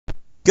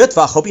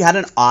Gutva, hope you had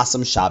an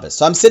awesome Shabbos.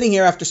 So I'm sitting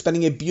here after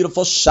spending a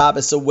beautiful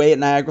Shabbos away at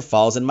Niagara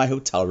Falls in my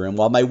hotel room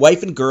while my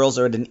wife and girls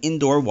are at an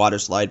indoor water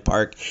slide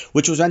park,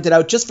 which was rented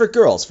out just for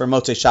girls for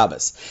Motzei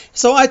Shabbos.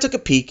 So I took a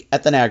peek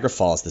at the Niagara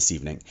Falls this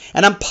evening,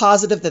 and I'm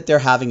positive that they're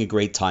having a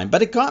great time,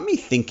 but it got me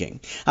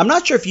thinking. I'm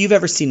not sure if you've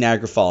ever seen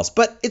Niagara Falls,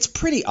 but it's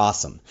pretty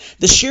awesome.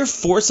 The sheer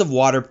force of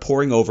water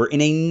pouring over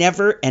in a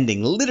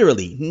never-ending,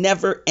 literally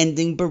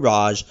never-ending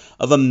barrage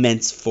of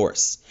immense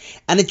force.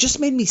 And it just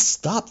made me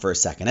stop for a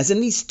second, as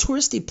in these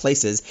touristy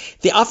places,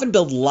 they often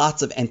build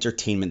lots of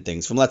entertainment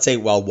things, from let's say,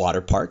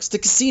 water parks to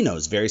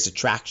casinos, various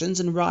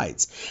attractions and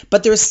rides.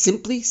 But there is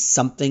simply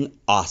something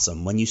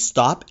awesome when you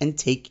stop and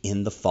take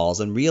in the falls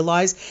and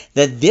realize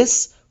that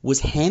this was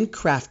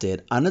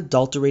handcrafted,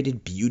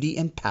 unadulterated beauty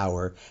and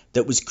power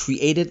that was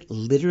created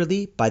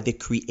literally by the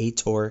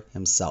Creator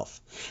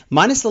himself.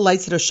 Minus the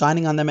lights that are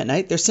shining on them at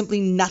night, there's simply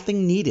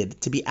nothing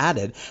needed to be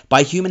added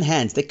by human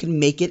hands that can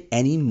make it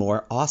any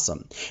more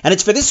awesome. And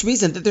it's for this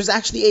reason that there's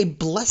actually a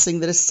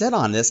blessing that is said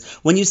on this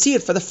when you see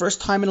it for the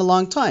first time in a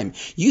long time.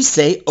 You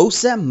say,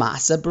 Oseh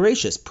Masa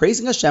Bereshis,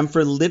 praising Hashem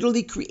for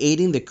literally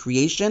creating the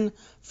creation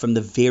from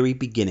the very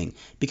beginning.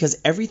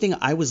 Because everything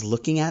I was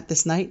looking at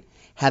this night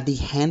had the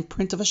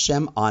handprint of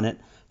Hashem on it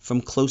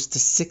from close to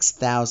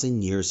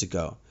 6,000 years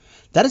ago.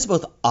 That is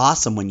both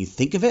awesome when you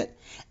think of it,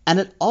 and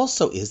it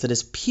also is that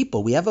as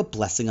people, we have a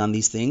blessing on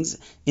these things,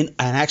 and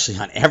actually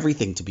on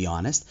everything, to be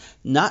honest,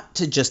 not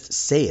to just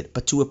say it,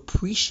 but to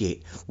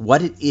appreciate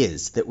what it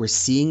is that we're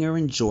seeing or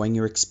enjoying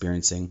or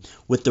experiencing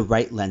with the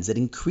right lens that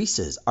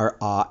increases our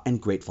awe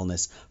and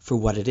gratefulness for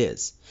what it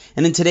is.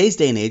 And in today's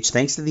day and age,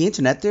 thanks to the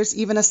internet, there's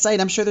even a site,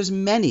 I'm sure there's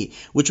many,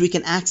 which we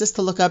can access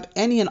to look up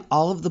any and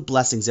all of the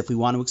blessings if we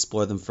want to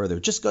explore them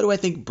further. Just go to, I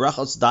think,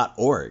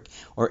 brachos.org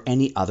or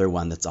any other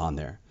one that's on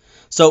there.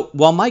 So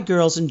while my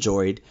girls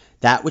enjoyed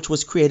that which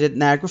was created at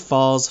Niagara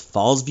Falls,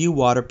 Falls View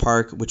Water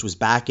Park, which was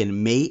back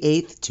in May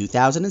 8th,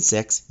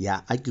 2006,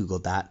 yeah, I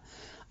Googled that,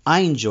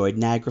 I enjoyed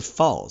Niagara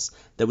Falls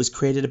that was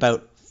created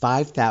about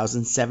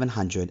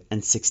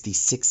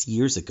 5,766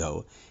 years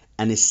ago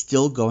and is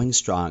still going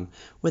strong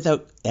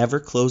without ever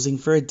closing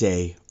for a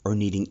day or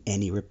needing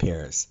any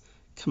repairs.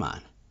 Come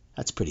on,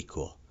 that's pretty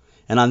cool.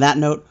 And on that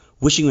note,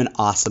 wishing you an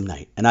awesome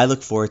night, and I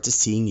look forward to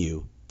seeing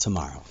you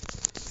tomorrow.